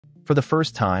For the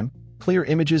first time, clear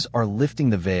images are lifting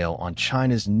the veil on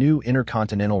China's new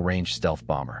intercontinental range stealth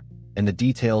bomber, and the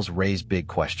details raise big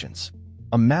questions.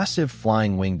 A massive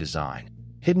flying wing design,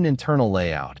 hidden internal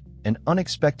layout, and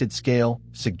unexpected scale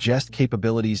suggest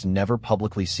capabilities never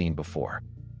publicly seen before.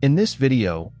 In this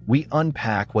video, we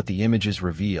unpack what the images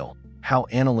reveal, how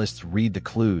analysts read the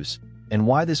clues, and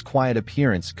why this quiet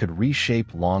appearance could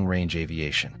reshape long-range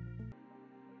aviation.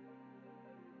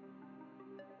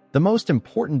 The most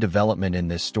important development in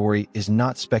this story is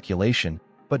not speculation,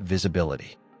 but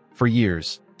visibility. For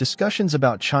years, discussions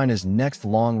about China's next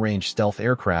long-range stealth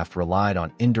aircraft relied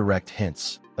on indirect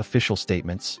hints, official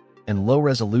statements, and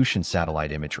low-resolution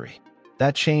satellite imagery.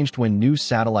 That changed when new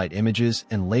satellite images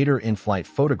and later in-flight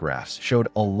photographs showed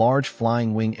a large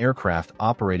flying wing aircraft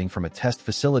operating from a test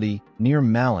facility near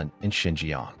Malin in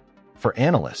Xinjiang. For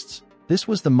analysts, this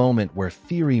was the moment where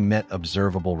theory met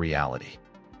observable reality.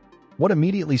 What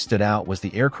immediately stood out was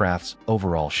the aircraft's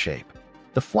overall shape.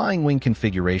 The flying wing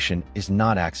configuration is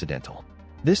not accidental.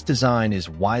 This design is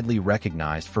widely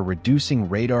recognized for reducing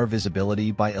radar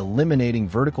visibility by eliminating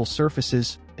vertical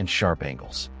surfaces and sharp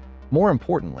angles. More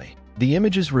importantly, the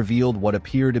images revealed what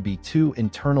appear to be two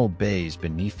internal bays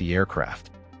beneath the aircraft,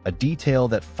 a detail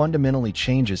that fundamentally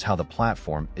changes how the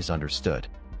platform is understood.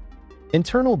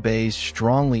 Internal bays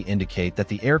strongly indicate that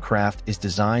the aircraft is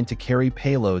designed to carry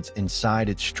payloads inside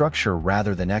its structure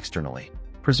rather than externally,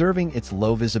 preserving its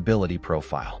low visibility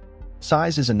profile.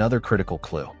 Size is another critical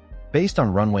clue. Based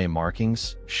on runway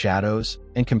markings, shadows,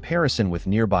 and comparison with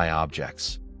nearby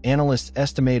objects, analysts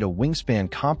estimate a wingspan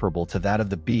comparable to that of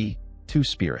the B-2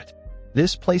 Spirit.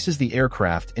 This places the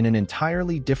aircraft in an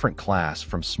entirely different class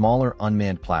from smaller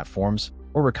unmanned platforms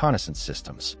or reconnaissance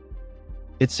systems.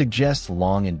 It suggests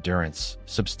long endurance,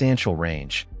 substantial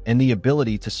range, and the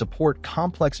ability to support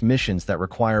complex missions that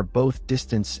require both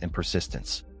distance and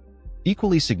persistence.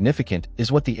 Equally significant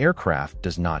is what the aircraft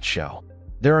does not show.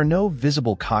 There are no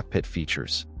visible cockpit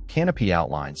features, canopy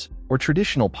outlines, or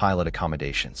traditional pilot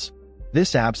accommodations.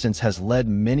 This absence has led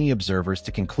many observers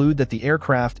to conclude that the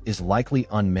aircraft is likely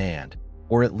unmanned,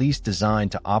 or at least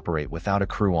designed to operate without a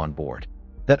crew on board.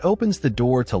 That opens the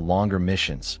door to longer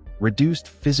missions, reduced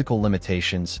physical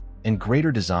limitations, and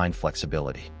greater design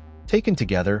flexibility. Taken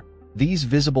together, these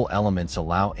visible elements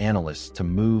allow analysts to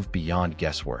move beyond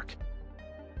guesswork.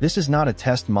 This is not a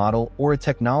test model or a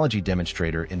technology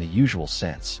demonstrator in the usual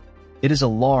sense. It is a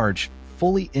large,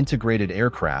 fully integrated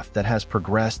aircraft that has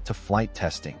progressed to flight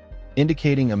testing,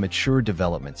 indicating a mature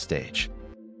development stage.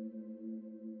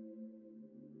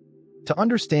 To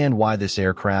understand why this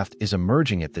aircraft is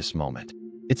emerging at this moment,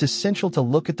 it's essential to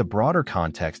look at the broader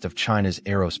context of China's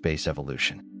aerospace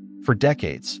evolution. For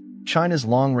decades, China's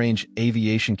long-range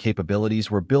aviation capabilities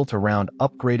were built around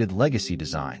upgraded legacy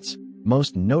designs,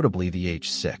 most notably the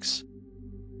H-6.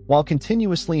 While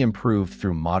continuously improved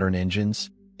through modern engines,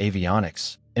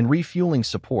 avionics, and refueling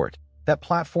support, that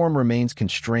platform remains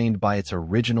constrained by its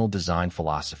original design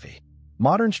philosophy.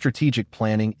 Modern strategic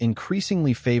planning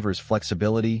increasingly favors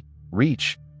flexibility,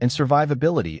 reach, and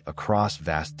survivability across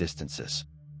vast distances.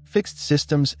 Fixed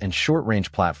systems and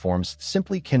short-range platforms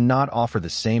simply cannot offer the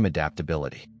same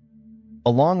adaptability.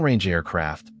 A long-range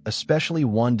aircraft, especially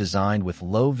one designed with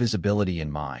low visibility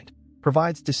in mind,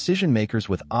 provides decision-makers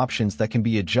with options that can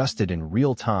be adjusted in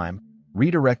real time,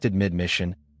 redirected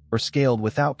mid-mission, or scaled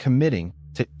without committing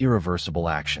to irreversible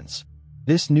actions.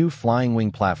 This new flying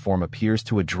wing platform appears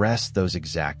to address those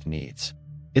exact needs.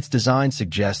 Its design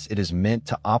suggests it is meant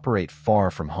to operate far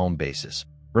from home bases,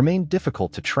 remain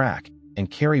difficult to track, and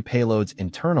carry payloads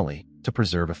internally to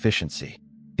preserve efficiency.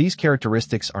 These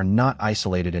characteristics are not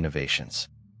isolated innovations.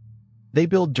 They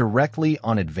build directly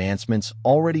on advancements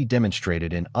already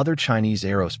demonstrated in other Chinese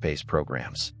aerospace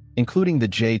programs, including the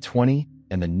J-20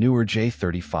 and the newer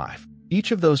J-35.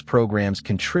 Each of those programs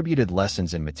contributed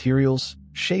lessons in materials,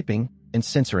 shaping, and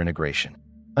sensor integration.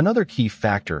 Another key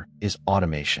factor is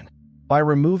automation. By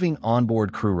removing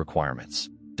onboard crew requirements,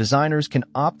 designers can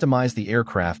optimize the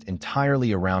aircraft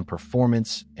entirely around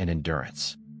performance and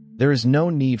endurance. There is no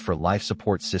need for life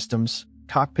support systems,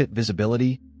 cockpit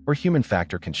visibility, or human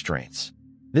factor constraints.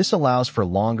 This allows for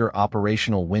longer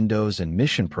operational windows and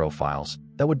mission profiles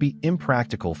that would be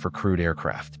impractical for crewed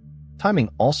aircraft. Timing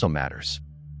also matters.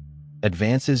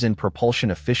 Advances in propulsion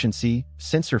efficiency,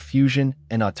 sensor fusion,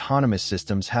 and autonomous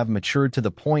systems have matured to the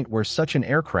point where such an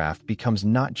aircraft becomes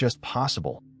not just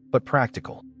possible, but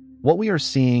practical. What we are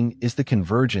seeing is the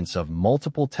convergence of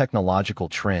multiple technological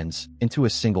trends into a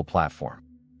single platform.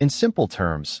 In simple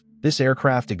terms, this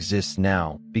aircraft exists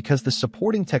now because the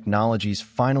supporting technologies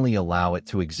finally allow it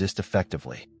to exist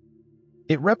effectively.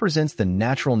 It represents the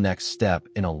natural next step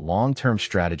in a long-term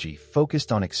strategy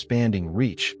focused on expanding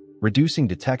reach, reducing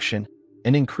detection,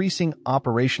 and increasing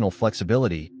operational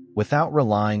flexibility without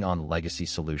relying on legacy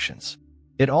solutions.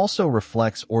 It also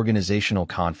reflects organizational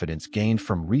confidence gained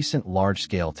from recent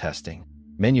large-scale testing,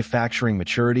 manufacturing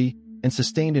maturity, and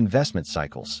sustained investment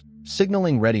cycles,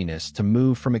 signaling readiness to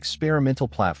move from experimental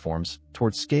platforms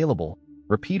towards scalable,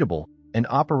 repeatable, and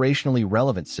operationally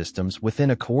relevant systems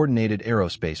within a coordinated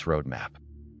aerospace roadmap.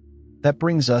 That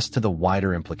brings us to the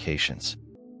wider implications.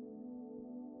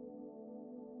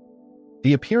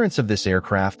 The appearance of this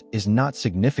aircraft is not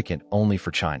significant only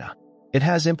for China. It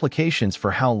has implications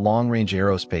for how long-range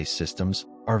aerospace systems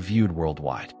are viewed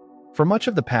worldwide. For much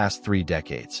of the past 3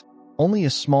 decades, only a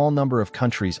small number of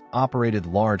countries operated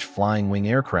large flying-wing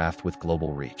aircraft with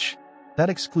global reach. That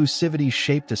exclusivity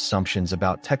shaped assumptions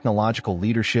about technological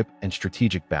leadership and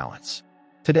strategic balance.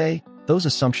 Today, those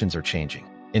assumptions are changing.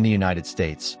 In the United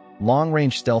States,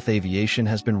 long-range stealth aviation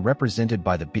has been represented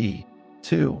by the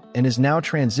B-2 and is now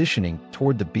transitioning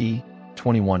toward the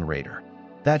B-21 Raider.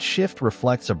 That shift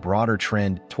reflects a broader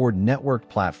trend toward networked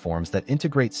platforms that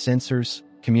integrate sensors,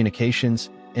 communications,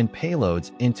 and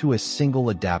payloads into a single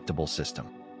adaptable system.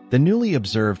 The newly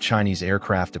observed Chinese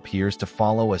aircraft appears to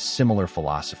follow a similar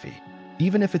philosophy,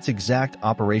 even if its exact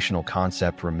operational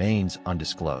concept remains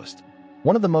undisclosed.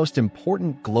 One of the most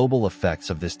important global effects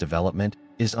of this development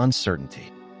is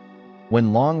uncertainty.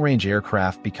 When long-range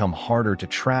aircraft become harder to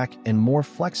track and more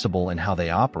flexible in how they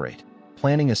operate,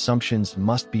 planning assumptions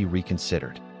must be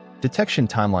reconsidered. Detection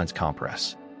timelines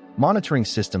compress. Monitoring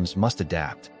systems must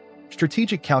adapt.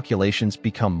 Strategic calculations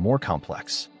become more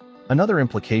complex. Another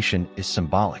implication is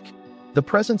symbolic. The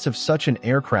presence of such an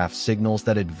aircraft signals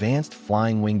that advanced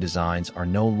flying-wing designs are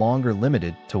no longer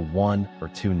limited to 1 or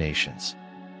 2 nations.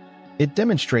 It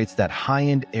demonstrates that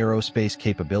high-end aerospace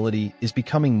capability is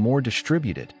becoming more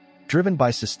distributed, driven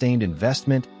by sustained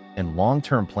investment and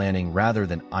long-term planning rather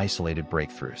than isolated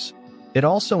breakthroughs. It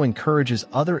also encourages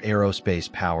other aerospace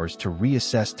powers to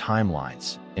reassess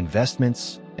timelines,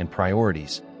 investments, and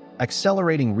priorities,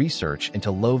 accelerating research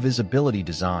into low-visibility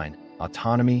design,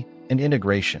 autonomy, and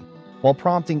integration, while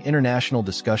prompting international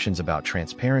discussions about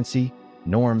transparency,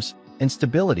 norms, and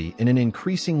stability in an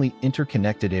increasingly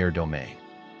interconnected air domain.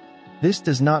 This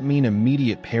does not mean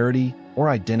immediate parity or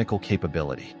identical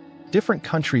capability. Different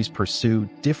countries pursue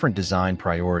different design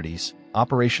priorities,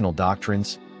 operational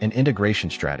doctrines, and integration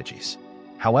strategies.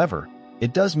 However,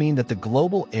 it does mean that the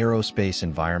global aerospace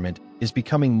environment is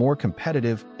becoming more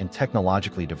competitive and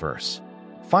technologically diverse.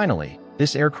 Finally,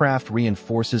 this aircraft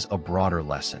reinforces a broader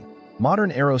lesson.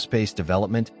 Modern aerospace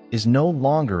development is no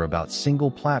longer about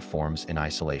single platforms in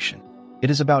isolation.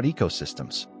 It is about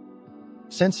ecosystems.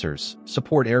 Sensors,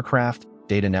 support aircraft,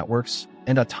 data networks,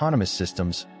 and autonomous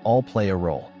systems all play a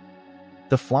role.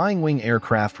 The flying-wing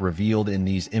aircraft revealed in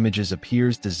these images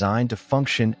appears designed to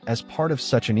function as part of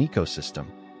such an ecosystem,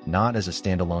 not as a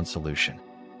standalone solution.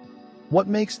 What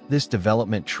makes this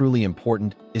development truly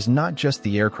important is not just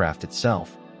the aircraft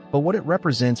itself, but what it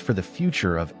represents for the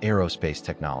future of aerospace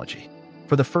technology.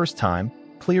 For the first time,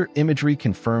 clear imagery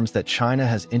confirms that China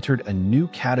has entered a new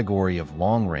category of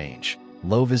long-range,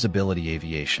 low-visibility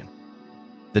aviation.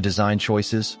 The design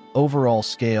choices, overall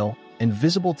scale, and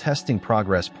visible testing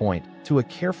progress point to a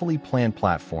carefully planned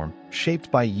platform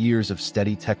shaped by years of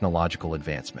steady technological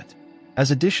advancement. As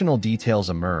additional details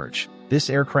emerge, this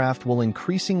aircraft will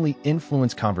increasingly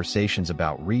influence conversations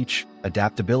about reach,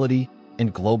 adaptability,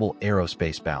 and global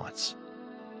aerospace balance.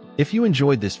 If you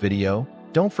enjoyed this video,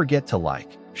 don't forget to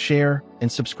like, share,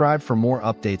 and subscribe for more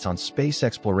updates on space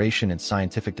exploration and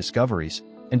scientific discoveries,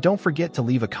 and don't forget to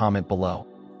leave a comment below.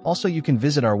 Also, you can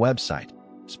visit our website,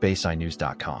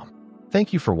 spaceinews.com.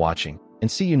 Thank you for watching,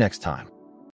 and see you next time.